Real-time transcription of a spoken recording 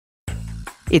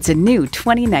It's a new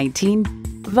 2019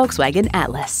 Volkswagen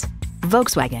Atlas.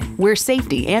 Volkswagen, where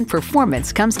safety and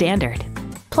performance come standard.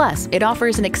 Plus, it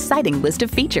offers an exciting list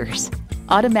of features.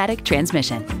 Automatic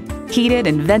transmission, heated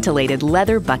and ventilated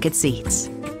leather bucket seats,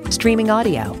 streaming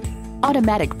audio,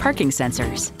 automatic parking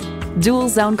sensors, dual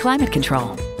zone climate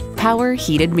control, power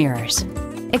heated mirrors,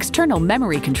 external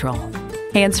memory control,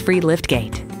 hands-free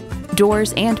liftgate,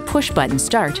 doors and push-button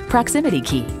start proximity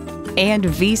key, and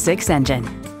V6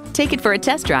 engine. Take it for a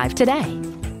test drive today.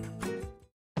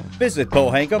 Visit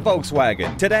Pohanka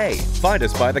Volkswagen today. Find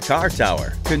us by the car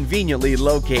tower, conveniently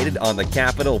located on the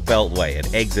Capitol Beltway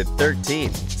at exit 13,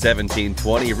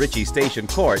 1720 Ritchie Station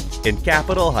Court in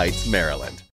Capitol Heights, Maryland.